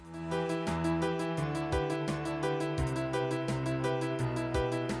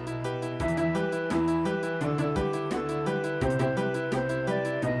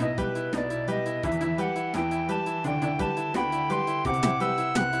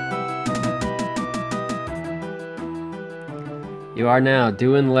You are now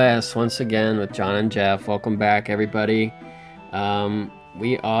doing less once again with John and Jeff. Welcome back, everybody.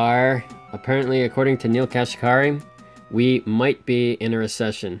 We are apparently, according to Neil Kashkari, we might be in a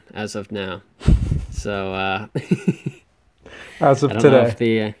recession as of now. So As I of don't know if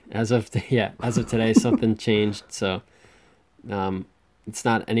today. as of today something changed. So it's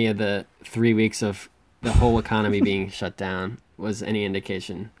not any of the 3 weeks of the whole economy being shut down was any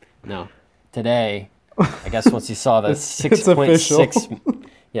indication. No, today. I guess once you saw the It's official.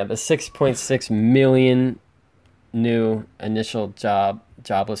 6.6 million new initial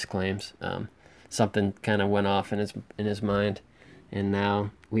jobless claims, something kind of went off in his mind, and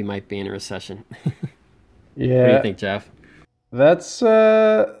now we might be in a recession. What do you Yeah, think, Jeff? that's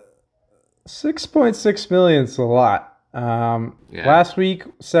 6.6 million is a lot. Yeah, Last week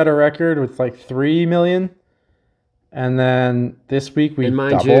set a record with like 3 million, and then this week we and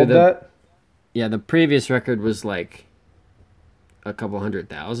mind you, doubled that. the previous record was like a couple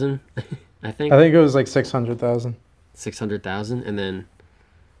 100,000, I I think think it was like 600,000. 600,000, and then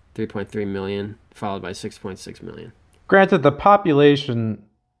 3.3 million, followed by 6.6 million. Granted, the population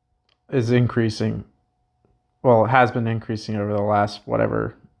is increasing. Well, it has been increasing over the last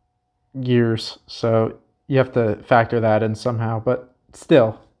whatever years, so you have to factor that in somehow. But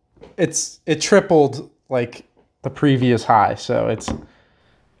still, it tripled like the previous high, so it's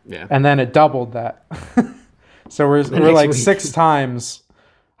Yeah, and then it doubled that. So the we're next like week. 6 times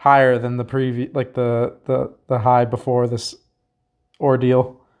higher than the previous, like the high before this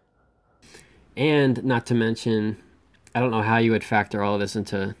ordeal. And not to mention, I don't know how you would factor all of this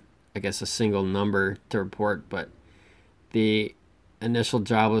into, I guess, a single number to report, but the initial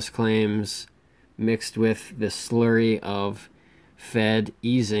jobless claims mixed with the slurry of Fed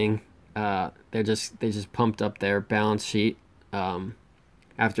easing, they just pumped up their balance sheet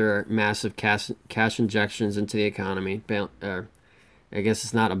after massive cash injections into the economy. I guess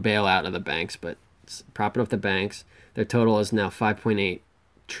it's not a bailout of the banks, but it's propping up the banks. Their total is now $5.8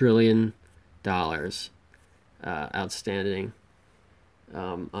 trillion outstanding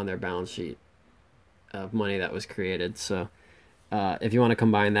on their balance sheet of money that was created. So if you want to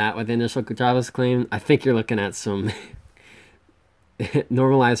combine that with the initial jobless claim, I think you're looking at some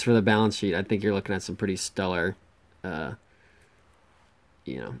normalized for the balance sheet. I think you're looking at some pretty stellar, uh,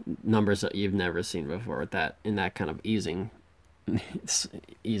 numbers that you've never seen before with that in that kind of easing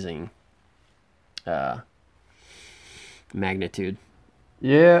uh, magnitude.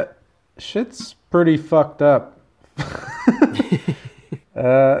 Yeah, shit's pretty fucked up.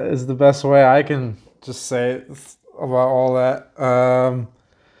 Is the best way I can just say about all that.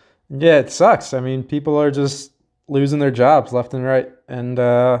 Yeah, it sucks. I mean, people are just losing their jobs left and right, and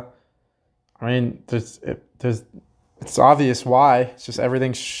I mean, it's obvious why. It's just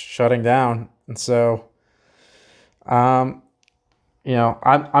everything's shutting down, and so um,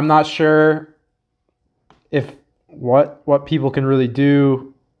 I'm not sure if what people can really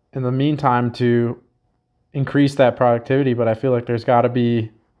do in the meantime to increase that productivity, but I feel like there's got to be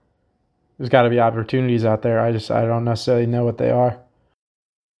opportunities out there. I don't necessarily know what they are.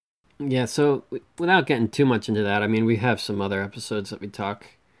 Yeah, so without getting too much into that, I mean, we have some other episodes that we talk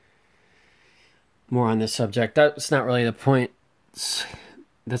more on this subject. That's not really the point.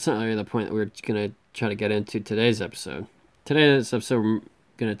 That's not really the point that we're going to try to get into today's episode. Today's episode, we're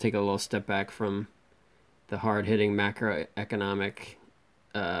going to take a little step back from the hard-hitting macroeconomic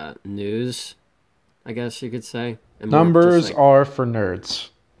news, I guess you could say, and more of just Numbers like are for nerds.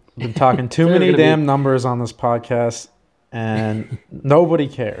 We've been talking too today we're many going to be damn numbers on this podcast, and nobody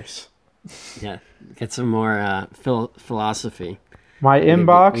cares. yeah get some more philosophy. My We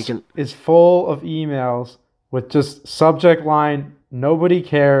inbox can is full of emails with just subject line "Nobody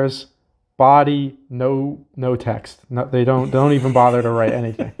cares," body no text. No, they don't even bother to write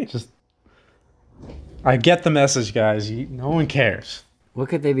anything. Just I get the message, guys. No one cares. What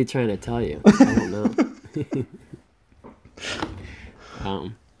could they be trying to tell you? I don't know.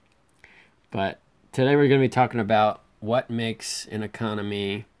 um, but today we're going to be talking about what makes an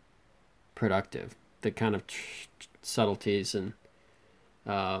economy productive, the kind of subtleties and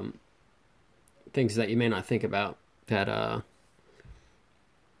um, things that you may not think about that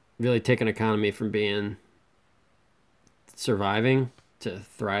really take an economy from being surviving to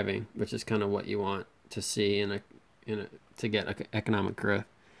thriving, which is kind of what you want to see to get economic growth.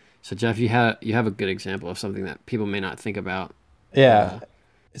 So Jeff, you have a good example of something that people may not think about. Yeah,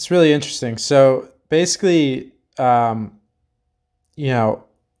 it's really interesting. So basically, you know,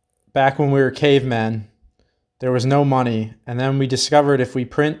 back when we were cavemen, there was no money, and then we discovered if we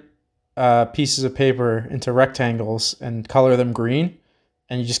print pieces of paper into rectangles and color them green,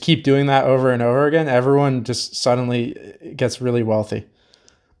 and you just keep doing that over and over again, everyone just suddenly gets really wealthy.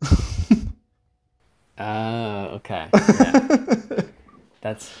 Oh, okay. Yeah.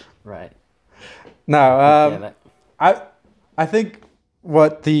 That's right. No, Yeah, I I think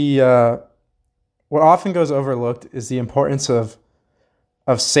what often goes overlooked is the importance of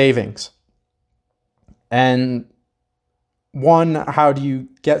savings. And one, how do you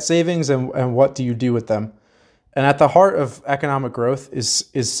get savings, and what do you do with them? And at the heart of economic growth is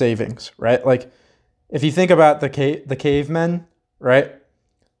savings, right? Like if you think about the cavemen, right?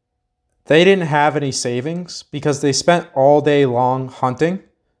 They didn't have any savings because they spent all day long hunting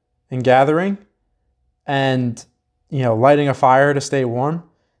and gathering and lighting a fire to stay warm.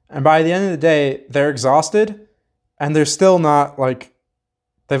 And by the end of the day, they're exhausted and they're still not like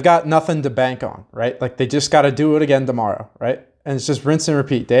they've got nothing to bank on, right? Like they just got to do it again tomorrow, right? And it's just rinse and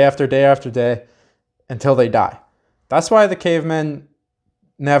repeat day after day after day until they die. That's why the cavemen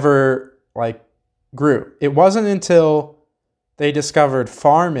never like grew. It wasn't until they discovered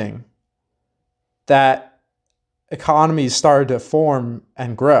farming that economies started to form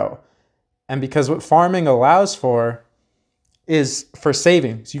and grow. And because what farming allows for is for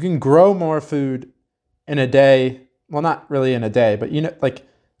savings. You can grow more food in a day. Well, not really in a day, but like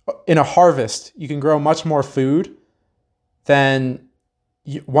in a harvest, you can grow much more food than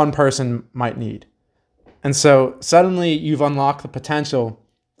one person might need. And so suddenly you've unlocked the potential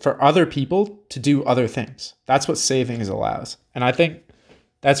for other people to do other things. That's what savings allows. And I think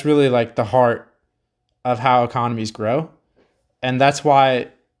that's really like the heart of how economies grow. And that's why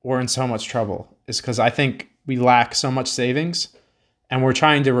we're in so much trouble, is because I think we lack so much savings and we're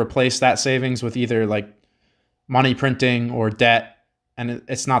trying to replace that savings with either like money printing or debt. And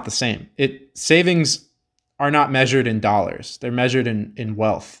it's not the same. Savings are not measured in dollars. They're measured in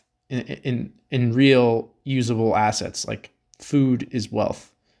wealth, in real usable assets. Like food is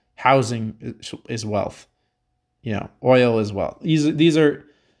wealth, housing is wealth, oil is wealth. These are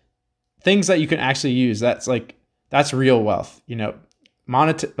things that you can actually use. That's real wealth.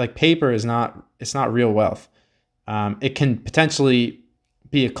 Like paper it's not real wealth. It can potentially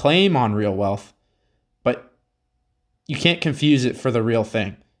be a claim on real wealth, but you can't confuse it for the real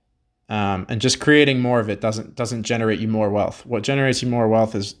thing. And just creating more of it doesn't generate you more wealth. What generates you more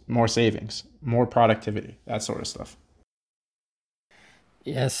wealth is more savings, more productivity, that sort of stuff.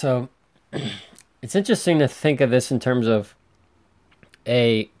 Yeah, so it's interesting to think of this in terms of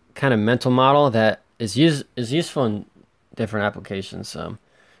a kind of mental model that is useful in different applications.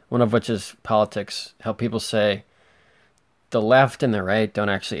 One of which is politics. How people say the left and the right don't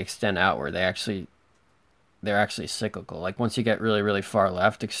actually extend outward. They're actually cyclical. Like once you get really, really far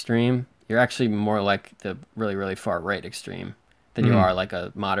left extreme, you're actually more like the really, really far right extreme than you are like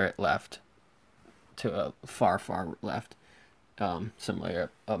a moderate left to a far, far left. Similarly,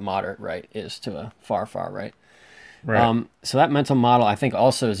 a moderate right is to a far, far right. Right. So that mental model, I think,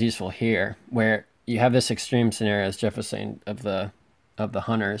 also is useful here, where you have this extreme scenario, as Jeff was saying, of the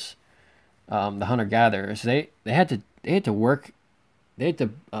hunters, the hunter gatherers. They had to work, they had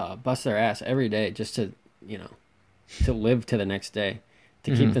to bust their ass every day just to to live to the next day,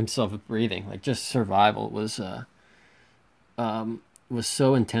 to keep themselves breathing. Like just survival was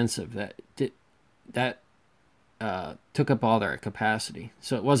so intensive that took up all their capacity.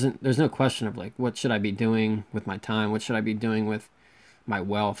 So there's no question of like, what should I be doing with my time? What should I be doing with my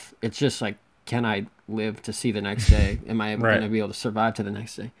wealth? It's just like, can I live to see the next day? Am I going to be able to survive to the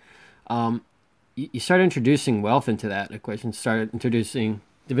next day? You start introducing wealth into that equation, started introducing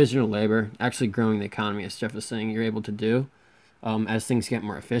division of labor, actually growing the economy, as Jeff was saying, you're able to do as things get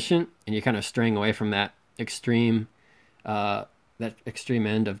more efficient, and you're kind of straying away from that extreme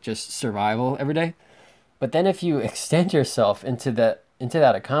end of just survival every day. But then if you extend yourself into that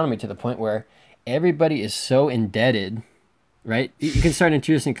economy to the point where everybody is so indebted, right? You can start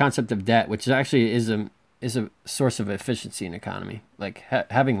introducing the concept of debt, which actually is a source of efficiency in the economy. Like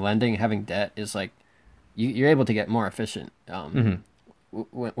having lending, having debt is like you're able to get more efficient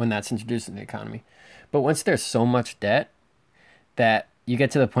when that's introduced in the economy. But once there's so much debt that you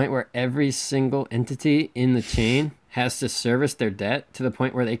get to the point where every single entity in the chain has to service their debt to the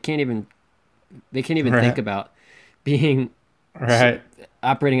point where they can't even think about being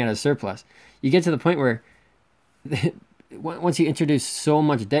operating at a surplus. You get to the point where once you introduce so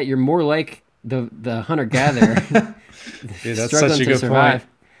much debt, you're more like the hunter-gatherer Dude, that's struggling such a to good survive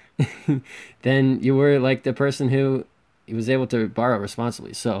than you were like the person who was able to borrow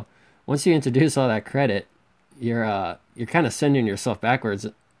responsibly. So once you introduce all that credit, you're kind of sending yourself backwards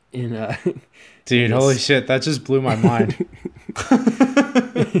in Dude, holy shit, that just blew my mind.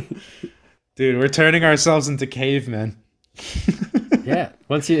 Dude, we're turning ourselves into cavemen. Yeah.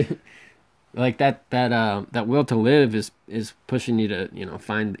 Once you like that will to live is pushing you to,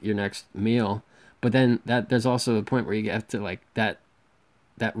 find your next meal. But then there's also a point where you have to like that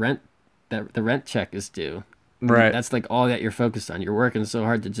rent that the rent check is due. Right. That's like all that you're focused on. You're working so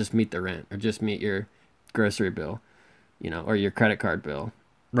hard to just meet the rent or just meet your grocery bill, or your credit card bill,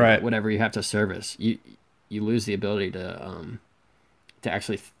 Right. whatever you have to service. You lose the ability to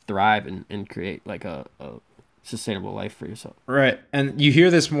actually thrive and create like a sustainable life for yourself. Right. And you hear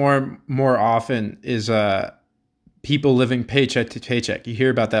this more often is people living paycheck to paycheck. You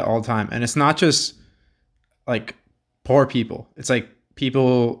hear about that all the time. And it's not just like poor people. It's like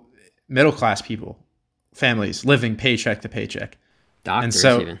people, middle class people, families living paycheck to paycheck. Doctors, and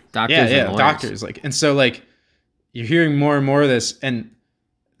so, even doctors, yeah, doctors. Like, and so like you're hearing more and more of this, and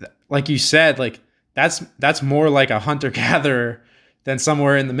like you said, like that's more like a hunter gatherer than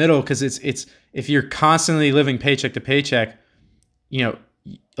somewhere in the middle, because it's if you're constantly living paycheck to paycheck,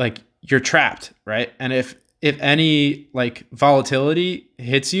 like you're trapped, right? And if any like volatility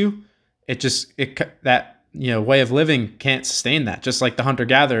hits you, that way of living can't sustain that. Just like the hunter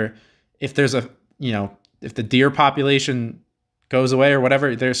gatherer, if there's if the deer population goes away or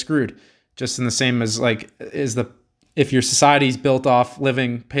whatever, they're screwed. Just in the same as like if your society's built off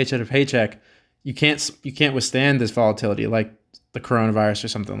living paycheck to paycheck, you can't withstand this volatility like the coronavirus or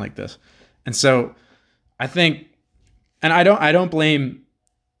something like this. And so I think, and I don't blame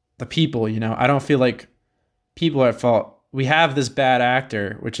the people, I don't feel like people are at fault. We have this bad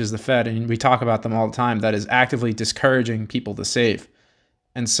actor, which is the Fed, and we talk about them all the time, that is actively discouraging people to save.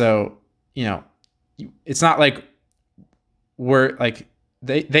 And so, it's not like we're like,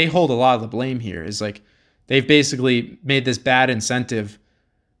 they hold a lot of the blame here. Is like, they've basically made this bad incentive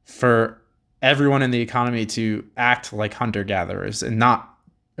for everyone in the economy to act like hunter-gatherers and not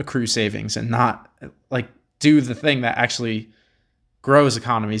accrue savings and not like do the thing that actually grows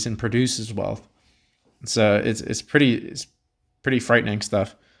economies and produces wealth. So it's pretty frightening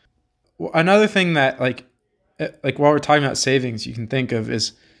stuff. Another thing that like while we're talking about savings, you can think of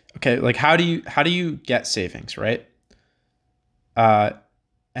is, okay, like how do you get savings, right?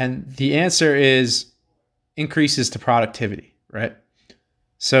 And the answer is increases to productivity, right?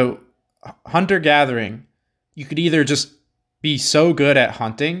 So hunter gathering, you could either just be so good at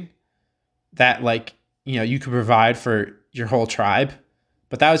hunting that like, you could provide for your whole tribe,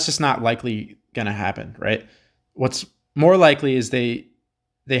 but that was just not likely going to happen, right? What's more likely is they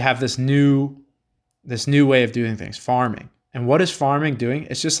have this new way of doing things, farming. And what is farming doing?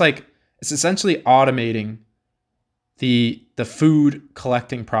 It's just like, it's essentially automating the food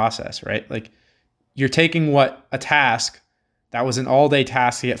collecting process, right? Like you're taking a task that was an all-day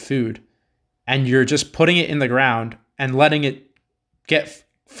task to get food, and you're just putting it in the ground and letting it get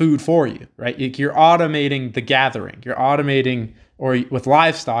food for you, right? You're automating the gathering. You're automating, or with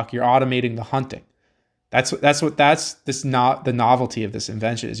livestock, you're automating the hunting. That's the novelty of this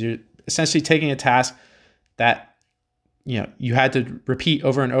invention is you're essentially taking a task that you had to repeat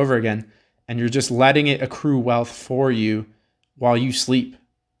over and over again, and you're just letting it accrue wealth for you while you sleep.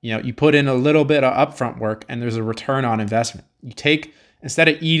 You put in a little bit of upfront work and there's a return on investment. Instead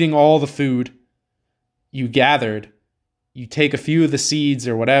of eating all the food you gathered, you take a few of the seeds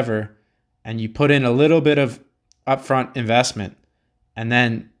or whatever, and you put in a little bit of upfront investment, and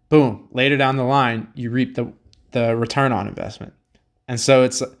then boom, later down the line, you reap the return on investment. And so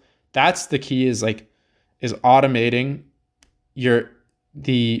that's the key is automating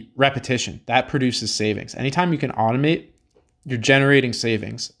the repetition that produces savings. Anytime you can automate, you're generating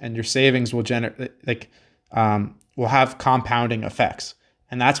savings, and your savings will will have compounding effects.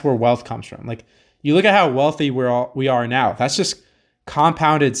 And that's where wealth comes from. Like you look at how wealthy we are now. That's just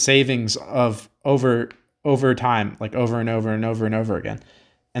compounded savings of over time, like over and over and over and over again.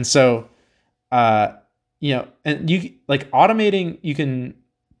 And so, and you like automating, you can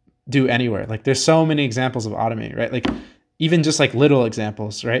do anywhere. Like there's so many examples of automating, right? Like even just like little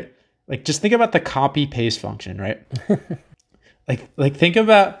examples, right? Like just think about the copy paste function, right? like think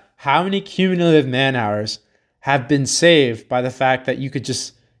about how many cumulative man hours have been saved by the fact that you could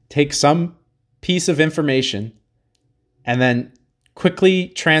just take some piece of information and then quickly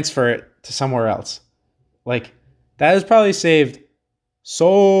transfer it to somewhere else. Like that has probably saved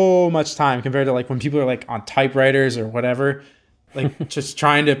so much time compared to like when people are like on typewriters or whatever, like just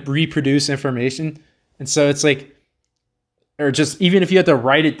trying to reproduce information. And so it's like, or just even if you had to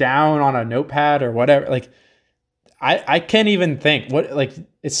write it down on a notepad or whatever, like I can't even think what, like,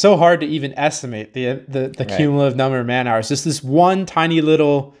 it's so hard to even estimate the right. Cumulative number of man hours. Just this one tiny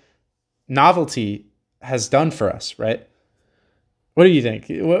little novelty has done for us, right? What do you think?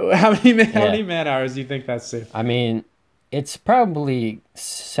 How many man hours do you think that's safe? I mean, It's probably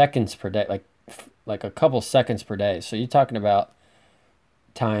seconds per day, like a couple seconds per day. So you're talking about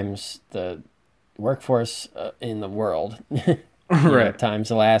times the workforce in the world, Right. times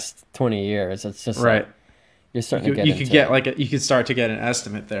the last 20 years. It's just Right. like you're starting to get You could into, get you could start to get an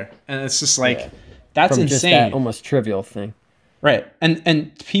estimate there, and it's just like yeah, that's from just that insane. almost trivial thing. Right.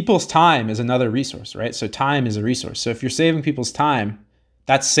 And people's time is another resource, right? So time is a resource. So if you're saving people's time,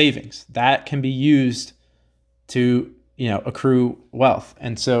 that's savings. That can be used to, accrue wealth.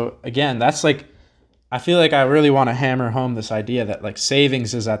 And so again, that's like I feel like I really want to hammer home this idea that like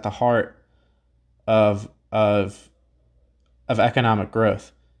savings is at the heart of of economic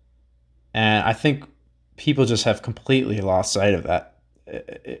growth. And I think people just have completely lost sight of that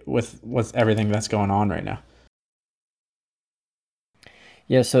with everything that's going on right now.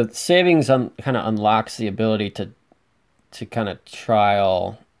 Yeah, so savings kind of unlocks the ability to kind of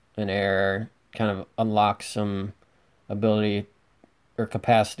trial and error, kind of unlock some ability or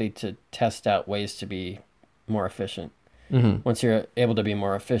capacity to test out ways to be more efficient. Mm-hmm. Once you're able to be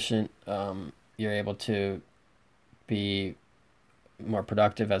more efficient, you're able to be more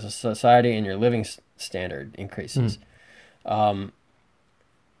productive as a society, and your living standard increases. Um,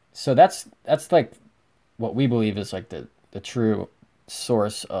 so that's like what we believe is like the true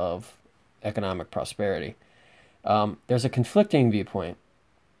source of economic prosperity. There's a conflicting viewpoint,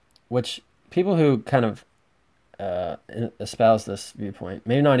 which people who kind of uh, espouse this viewpoint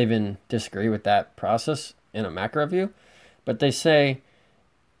may not even disagree with that process in a macro view, but they say,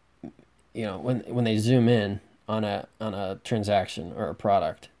 when they zoom in on a transaction or a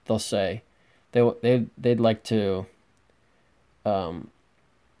product, they'll say they'd like to um,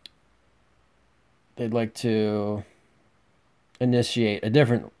 they'd like to initiate a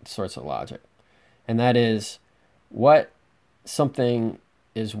different source of logic, and that is what something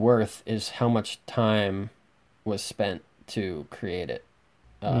is worth is how much time was spent to create it,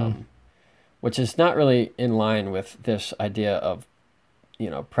 Mm. um, which is not really in line with this idea of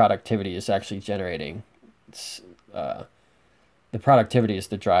productivity is actually generating. Uh, the productivity is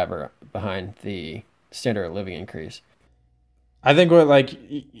the driver behind the standard of living increase. I think what like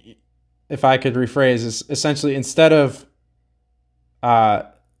if I could rephrase is essentially instead of uh,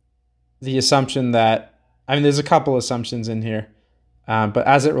 the assumption that I mean there's a couple assumptions in here, but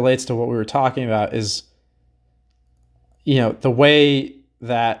as it relates to what we were talking about is the way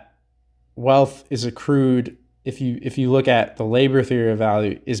that wealth is accrued if you look at the labor theory of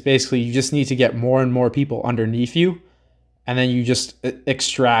value is basically you just need to get more and more people underneath you and then you just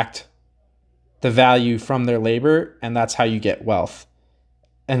extract the value from their labor and that's how you get wealth.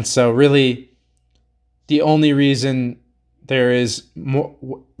 And so really the only reason there is more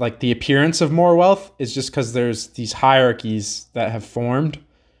like the appearance of more wealth is just because there's these hierarchies that have formed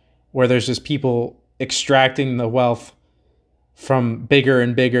where there's just people extracting the wealth from bigger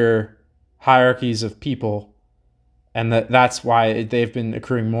and bigger hierarchies of people, and that's why they've been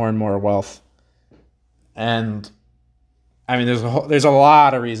accruing more and more wealth. And I mean, there's a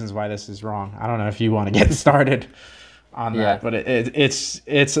lot of reasons why this is wrong. I don't know if you want to get started on Yeah. that, but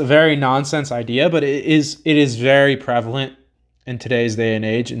it's a very nonsense idea, but it is very prevalent in today's day and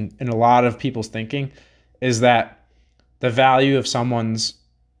age, and in a lot of people's thinking, is that the value of someone's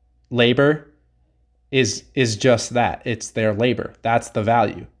labor is just that. It's their labor. That's the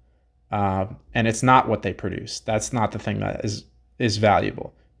value. And it's not what they produce. That's not the thing that is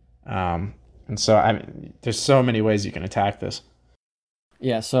valuable. And so I mean, there's so many ways you can attack this.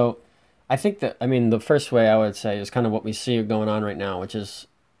 Yeah, so I think that, I mean, the first way I would say is kind of what we see going on right now, which is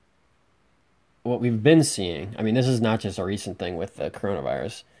what we've been seeing. I mean, this is not just a recent thing with the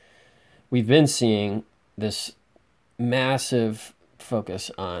coronavirus. We've been seeing this massive focus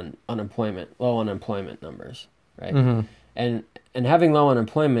on unemployment, low unemployment numbers, right? Mm-hmm. And having low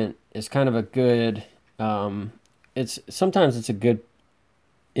unemployment is kind of a good, it's sometimes it's a good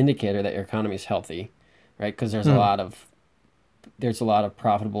indicator that your economy is healthy, right? Because there's a lot of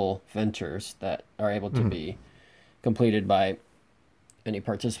profitable ventures that are able to be completed by any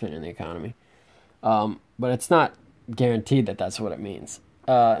participant in the economy. But it's not guaranteed that that's what it means.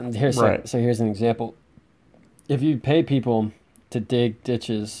 And Right. so here's an example. If you pay people to dig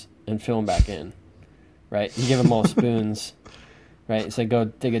ditches and fill them back in, right? You give them all spoons, right? So go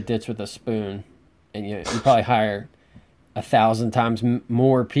dig a ditch with a spoon, and you probably hire 1,000 times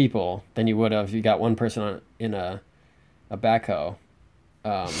more people than you would have if you got one person in a backhoe.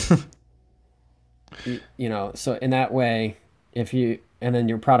 Um, so in that way, and then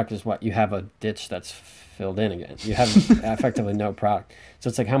your product is what? You have a ditch that's filled in again. You have effectively no product. So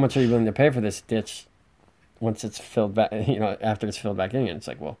it's like, how much are you willing to pay for this ditch once it's filled back, after it's filled back in again? It's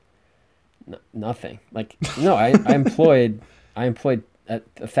like, well, Nothing. Like, no, I employed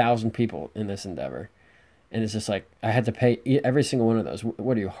 1,000 people in this endeavor, and it's just like I had to pay every single one of those.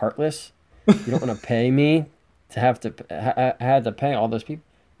 What are you, heartless? You don't want to pay me to have to? I had to pay all those people,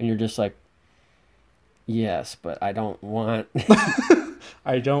 and you're just like, yes, but I don't want.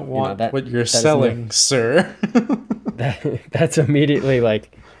 I don't want that what you're selling, sir. That's immediately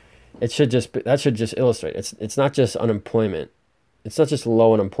like, that should just illustrate. It's not just unemployment. It's not just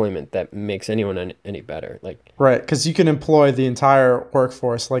low unemployment that makes anyone any better. Like, right, because you can employ the entire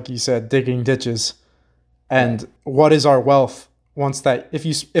workforce, like you said, digging ditches. And what is our wealth once that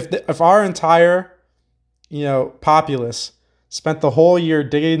if our entire populace spent the whole year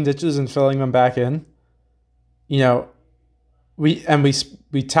digging ditches and filling them back in,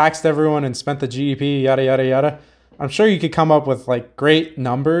 we taxed everyone and spent the GDP, yada yada yada. I'm sure you could come up with like great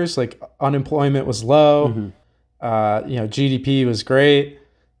numbers, like unemployment was low, GDP was great,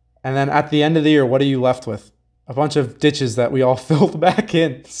 and then at the end of the year, what are you left with? A bunch of ditches that we all filled back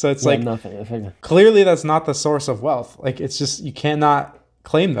in. So it's like nothing. Clearly that's not the source of wealth. Like, it's just, you cannot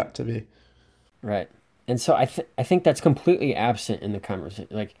claim that to be. Right. And so I think that's completely absent in the conversation,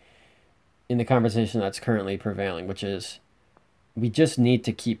 like in the conversation that's currently prevailing, which is we just need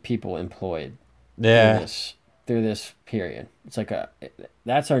to keep people employed through this period. It's like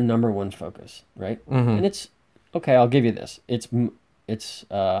that's our number one focus, right? Mm-hmm. And it's okay, I'll give you this. It's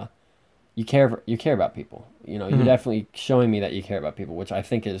you care about people. You're definitely showing me that you care about people, which I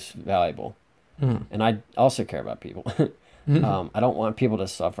think is valuable. Mm-hmm. And I also care about people. I don't want people to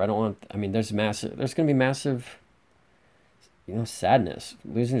suffer. There's going to be massive, sadness.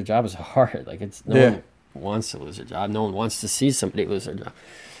 Losing a job is hard. Like, no one wants to lose a job. No one wants to see somebody lose their job.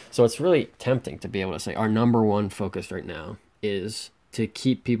 So it's really tempting to be able to say our number one focus right now is to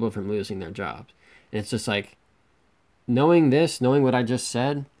keep people from losing their jobs. And it's just like, knowing what I just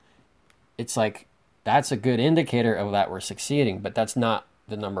said, it's like, that's a good indicator of that we're succeeding, but that's not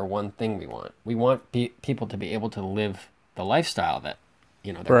the number one thing we want. We want people to be able to live the lifestyle that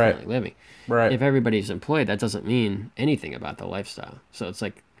they're currently living. Right. If everybody's employed, that doesn't mean anything about the lifestyle. So it's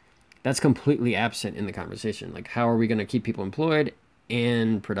like, that's completely absent in the conversation. Like, how are we going to keep people employed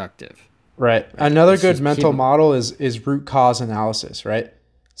and productive? Right. Another good mental model is root cause analysis, right?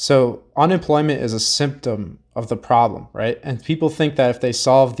 So unemployment is a symptom of the problem, right? And people think that if they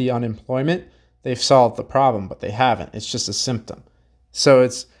solve the unemployment, they've solved the problem, but they haven't. It's just a symptom. So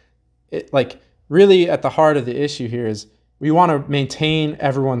it's like, really at the heart of the issue here is we want to maintain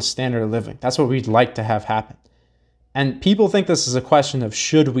everyone's standard of living. That's what we'd like to have happen. And people think this is a question of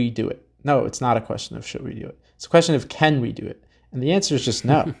should we do it? No, it's not a question of should we do it. It's a question of can we do it? And the answer is just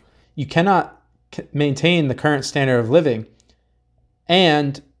no. You cannot maintain the current standard of living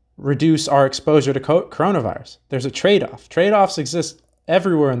and reduce our exposure to coronavirus. There's a trade-off. Trade-offs exist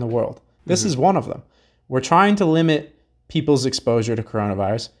everywhere in the world. This is one of them. We're trying to limit people's exposure to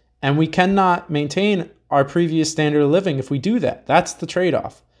coronavirus, and we cannot maintain our previous standard of living if we do that. That's the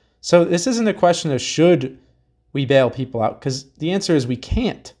trade-off. So this isn't a question of should we bail people out, because the answer is we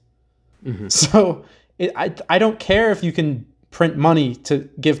can't. Mm-hmm. So I don't care if you can print money to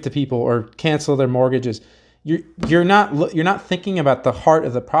give to people or cancel their mortgages. You're not thinking about the heart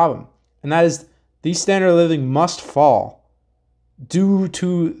of the problem, and that is these standard of living must fall due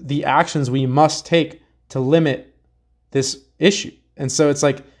to the actions we must take to limit this issue. And so it's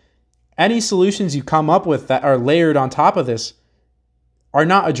like any solutions you come up with that are layered on top of this are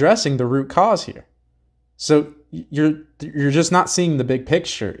not addressing the root cause here. So you're just not seeing the big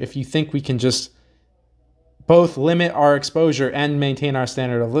picture if you think we can just both limit our exposure and maintain our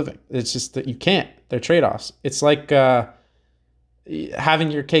standard of living. It's just that you can't. They're trade-offs. It's like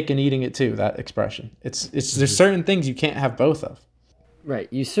having your cake and eating it too, that expression. It's there's certain things you can't have both of. Right.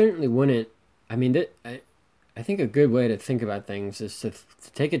 You certainly wouldn't. I mean, I think a good way to think about things is to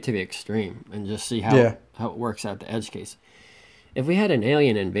take it to the extreme and just see how it works out the edge case. If we had an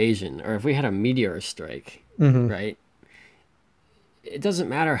alien invasion or if we had a meteor strike, right? It doesn't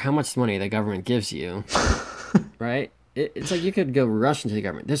matter how much money the government gives you, right? It's like you could go rush into the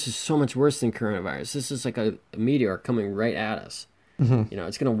government. This is so much worse than coronavirus. This is like a meteor coming right at us. Mm-hmm.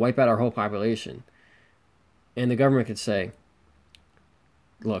 It's going to wipe out our whole population. And the government could say,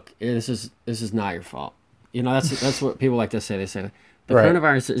 look, this is not your fault. That's what people like to say. They say the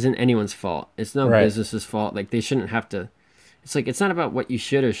coronavirus isn't anyone's fault. It's no business's fault. Like, they shouldn't have to. It's like, it's not about what you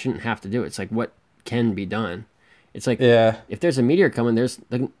should or shouldn't have to do. It's like what can be done. It's like, if there's a meteor coming,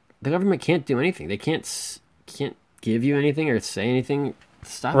 the government can't do anything. They can't give you anything or say anything to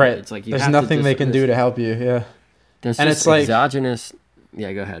stop it. It's like there's nothing they can do to help you. Yeah, there's and just it's exogenous.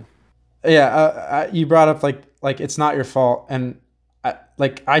 Yeah, go ahead. Yeah, you brought up like it's not your fault, and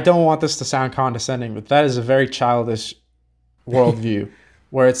I don't want this to sound condescending, but that is a very childish worldview,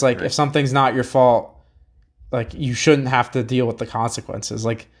 where it's like if Right. something's not your fault, like you shouldn't have to deal with the consequences.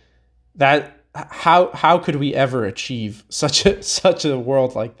 Like that, how could we ever achieve such a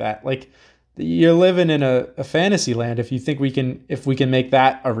world like that? Like you're living in a fantasy land if you think we can make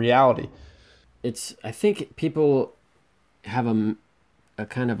that a reality. I think people have a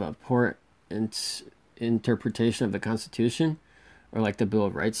kind of a poor interpretation of the Constitution, or like the Bill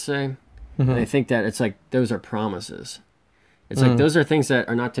of Rights say. And I Mm-hmm. think that it's like those are promises. It's like Mm. those are things that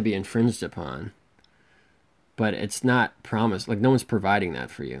are not to be infringed upon, but it's not promised. Like no one's providing that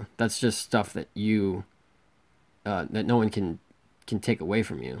for you. That's just stuff that that no one can take away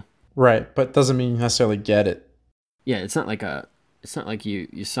from you. Right, but doesn't mean you necessarily get it. Yeah, it's not like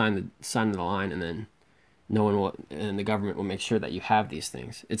you sign the line and then no one will and the government will make sure that you have these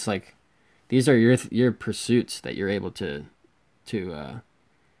things. It's like these are your pursuits that you're able to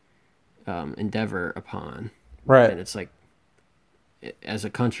endeavor upon, Right. and it's like as a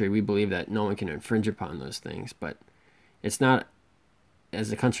country we believe that no one can infringe upon those things, but it's not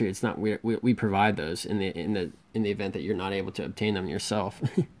as a country. It's not we provide those in the event that you're not able to obtain them yourself,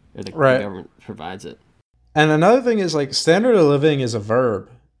 or the Right. government provides it. And another thing is like standard of living is a verb.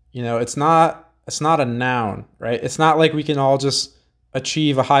 It's not a noun, right? It's not like we can all just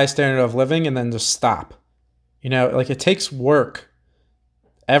achieve a high standard of living and then just stop. Like it takes work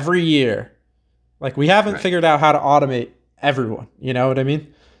every year. Like we haven't Right. figured out how to automate everyone, you know what I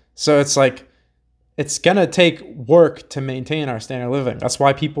mean? So it's like it's going to take work to maintain our standard of living. That's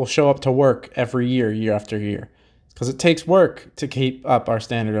why people show up to work every year, year after year. Because it takes work to keep up our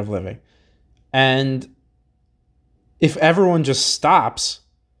standard of living. And if everyone just stops,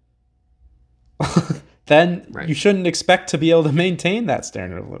 then Right. you shouldn't expect to be able to maintain that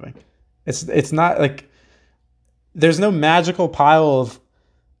standard of living. It's not like there's no magical pile of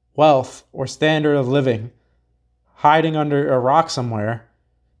wealth or standard of living hiding under a rock somewhere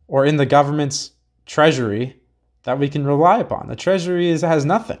or in the government's treasury that we can rely upon. The treasury has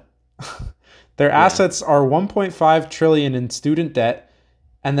nothing. Their Yeah. assets are 1.5 trillion in student debt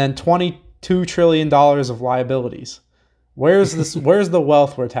and then 22 trillion dollars of liabilities. Where's the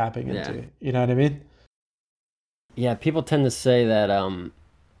wealth we're tapping Yeah. into? You know what I mean? Yeah, people tend to say that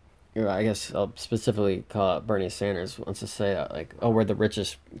I guess I'll specifically call out Bernie Sanders wants to say that like, oh, we're the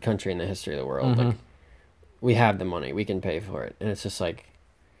richest country in the history of the world. Mm-hmm. Like we have the money, we can pay for it. And it's just like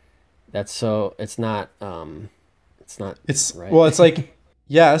that's so it's not It's right. well, it's like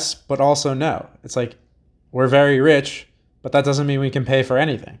yes, but also no. It's like we're very rich, but that doesn't mean we can pay for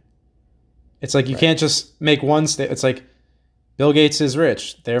anything. It's like you Right. can't just make one state. It's like Bill Gates is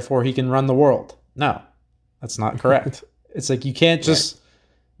rich, therefore he can run the world. No, that's not correct. It's like you can't Right. just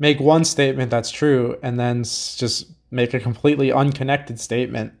make one statement that's true and then just make a completely unconnected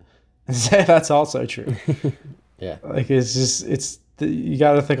statement and say that's also true. Yeah. Like you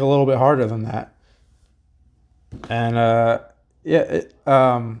got to think a little bit harder than that. And yeah,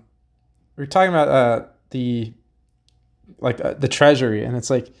 we're talking about the treasury, and it's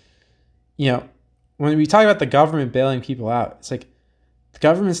like when we talk about the government bailing people out, it's like the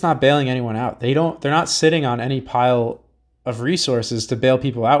government's not bailing anyone out. They're not sitting on any pile of resources to bail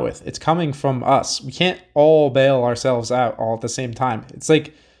people out with. It's coming from us. We can't all bail ourselves out all at the same time. It's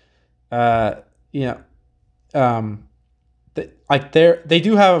like you know like they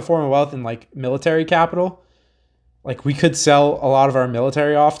do have a form of wealth in like military capital. Like we could sell a lot of our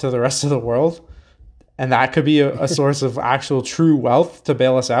military off to the rest of the world, and that could be a source of actual true wealth to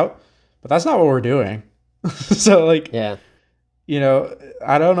bail us out. But that's not what we're doing. So like, Yeah.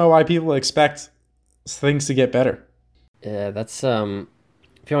 I don't know why people expect things to get better. Yeah, that's if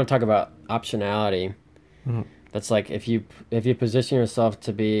you want to talk about optionality, Mhm. that's like if you position yourself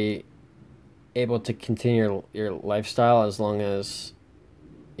to be able to continue your lifestyle as long as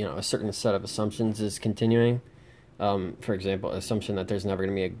a certain set of assumptions is continuing. For example, assumption that there's never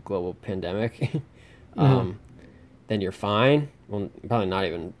going to be a global pandemic, um, then you're fine. Well, probably not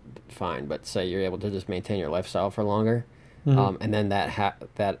even fine, but say you're able to just maintain your lifestyle for longer, Mhm. and then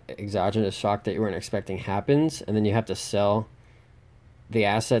that exogenous shock that you weren't expecting happens, and then you have to sell the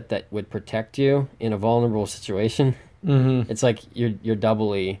asset that would protect you in a vulnerable situation. Mhm. It's like you're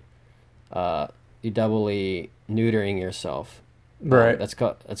doubly neutering yourself. Right. That's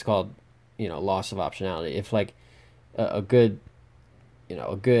called loss of optionality. If like a good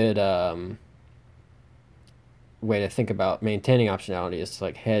a good way to think about maintaining optionality is to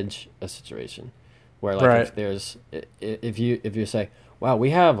like hedge a situation where like Right. if there's if you say, wow,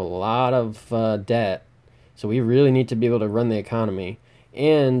 we have a lot of debt, so we really need to be able to run the economy,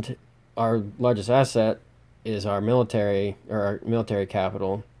 and our largest asset is our military, or our military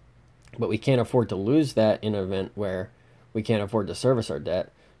capital, but we can't afford to lose that in an event where we can't afford to service our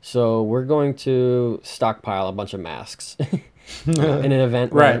debt. So we're going to stockpile a bunch of masks, in an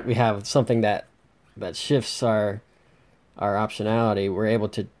event where Right. we have something that shifts our optionality. We're able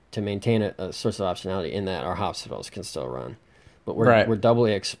to maintain a source of optionality in that our hospitals can still run, but Right. we're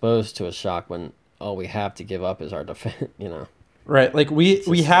doubly exposed to a shock when all we have to give up is our defense. Right. Like we It's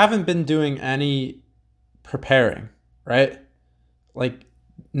we just haven't been doing any preparing, right? Like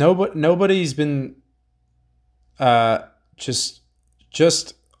nobody's been uh just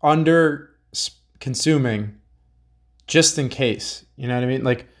just under consuming just in case. You know what I mean?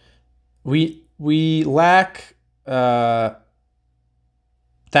 Like we lack that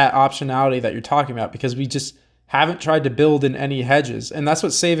optionality that you're talking about because we just haven't tried to build in any hedges. And that's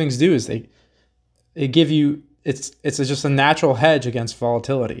what savings do is they give you it's just a natural hedge against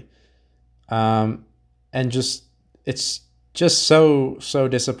volatility. Um and just it's just so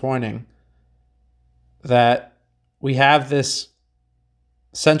disappointing that we have this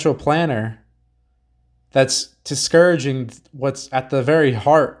central planner that's discouraging what's at the very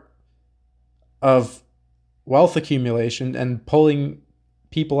heart of wealth accumulation and pulling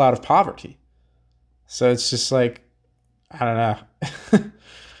people out of poverty. So it's just like, I don't know.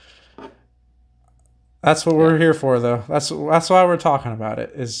 That's what yeah, we're here for, though. That's why we're talking about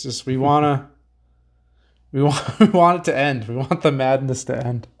it. It's just we want we want it to end. We want the madness to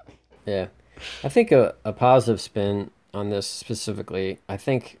end. yeah. I think a positive spin on this specifically. I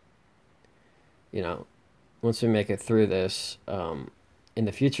think you know once we make it through this, in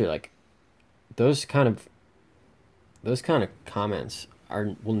the future, like those kind of those kind of comments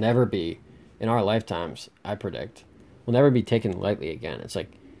are will never be in our lifetimes. I predict will never be taken lightly again. It's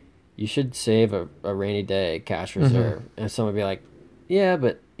like you should save a rainy day cash Mm-hmm. reserve, and someone would be like, yeah,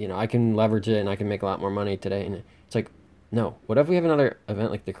 but I can leverage it and I can make a lot more money today. And it's like, no. What if we have another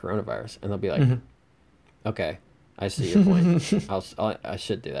event like the coronavirus? And they'll be like, okay, I see your point. Mm-hmm. I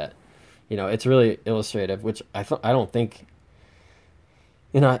should do that. It's really illustrative, which I don't think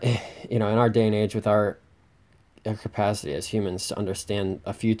in our in our day and age with our capacity as humans to understand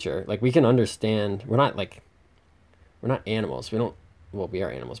a future. Like we can understand. We're not animals. We don't. Well, we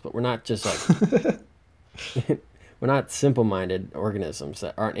are animals, but we're not just like we're not simple-minded organisms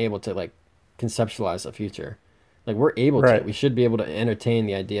that aren't able to like conceptualize a future. Like we're able to. Right. We should be able to entertain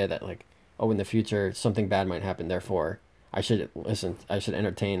the idea that like, oh, in the future something bad might happen. Therefore, I should listen. I should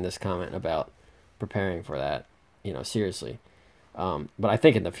entertain this comment about preparing for that. Seriously. But I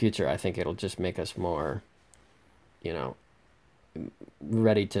think in the future, I think it'll just make us more, you know,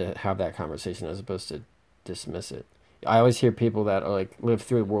 ready to have that conversation as opposed to dismiss it. I always hear people that are like lived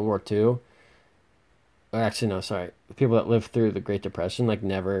through World War II. Or actually, no, sorry. People that lived through the Great Depression like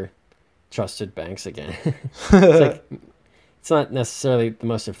never trusted banks again. It's like it's not necessarily the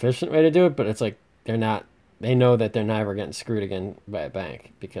most efficient way to do it, but it's like they're not. They know that they're never getting screwed again by a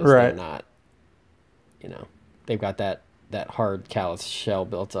bank because they're Right. not. They've got that hard callous shell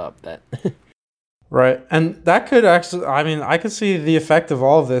built up. That Right. And that could actually, I mean, I could see the effect of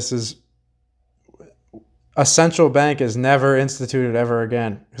all of this is a central bank is never instituted ever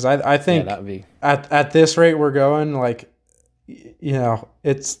again. Because I yeah, think that would be at this rate we're going, like,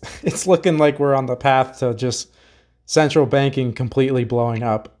 it's it's looking like we're on the path to just central banking completely blowing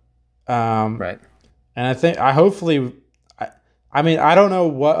up. Um, right. and I hopefully, I mean, I don't know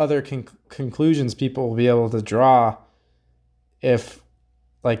what other conclusions people will be able to draw if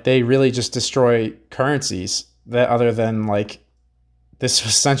like they really just destroy currencies that other than like this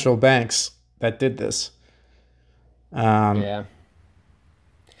was central banks that did this. Um, Yeah.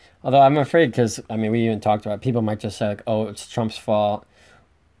 Although I'm afraid because I mean we even talked about it, people might just say like, oh, it's Trump's fault.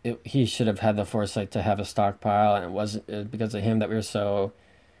 He should have had the foresight to have a stockpile, and it wasn't because of him that we were so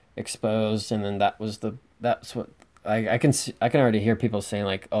exposed. And then that's what I can see, I can already hear people saying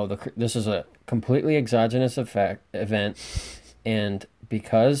like, oh, this is a completely exogenous event, and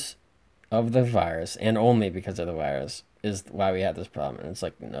because of the virus, and only because of the virus, is why we had this problem. And it's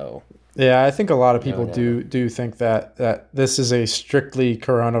like, no, yeah, I think a lot of no, people no, no. do think that this is a strictly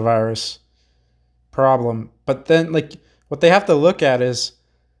coronavirus problem. But then like what they have to look at is,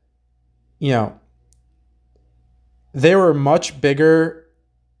 you know, there were much bigger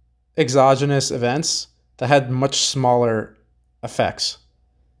exogenous events that had much smaller effects.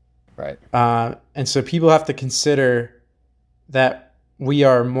 Right. And so people have to consider that we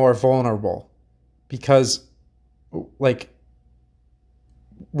are more vulnerable because like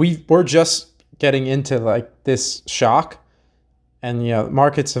we're just getting into like this shock and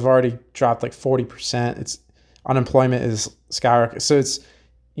markets have already dropped like 40%. It's unemployment is skyrocketing. So it's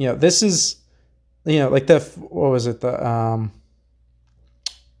this is like what was it, the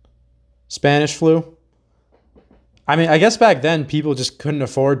Spanish flu. I mean, I guess back then people just couldn't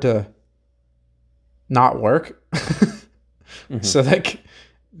afford to not work. Mm-hmm. So like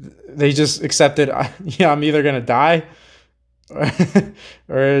they just accepted, I'm either going to die or,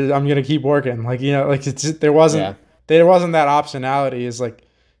 I'm going to keep working. Like, like there wasn't that optionality. Is like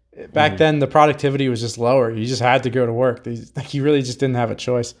back then the productivity was just lower. You just had to go to work. Like you really just didn't have a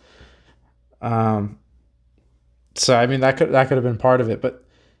choice. So I mean that could have been part of it, but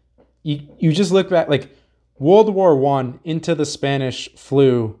you just look back, like World War I into the Spanish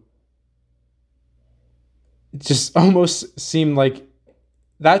flu. It just almost seemed like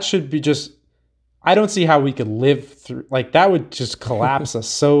that should be just. I don't see how we could live through, like that would just collapse us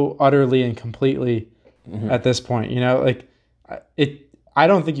so utterly and completely at this point. Like it. I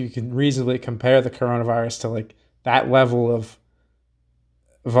don't think you can reasonably compare the coronavirus to like that level of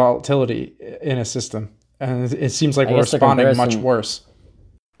volatility in a system, and it seems like we're responding much worse.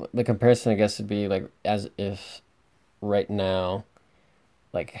 The comparison, I guess, would be like as if right now,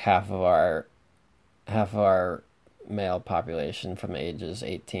 like half of our male population from ages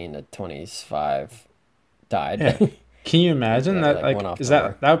 18 to 25 died. Yeah. Can you imagine Yeah, that? like, Like, is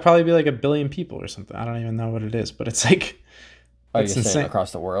that would probably be like 1 billion people or something? I don't even know what it is, but it's like, you're saying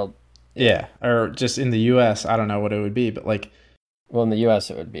across the world? Yeah, or just in the U.S. I don't know what it would be, but like, well, in the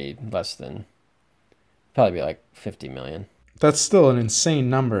U.S. it would be less than, probably be like 50 million. That's still an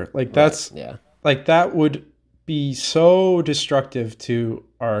insane number. Like that's yeah, like that would be so destructive to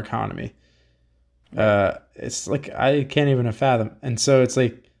our economy. It's like I can't even fathom. And so it's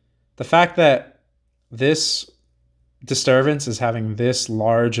like the fact that this disturbance is having this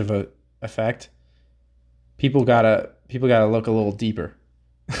large of a effect. People gotta look a little deeper.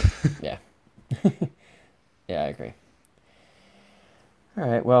 Yeah. Yeah, I agree. All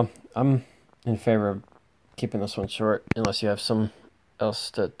right. Well, I'm in favor of keeping this one short, unless you have some else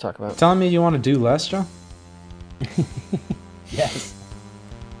to talk about. Telling me you want to do less, Joe? Yes.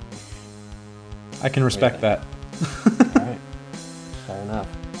 I can respect that. All right. Fair enough.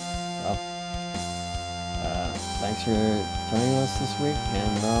 Well, thanks for joining us this week,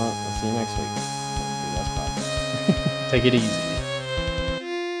 and we'll see you next week. Take it easy.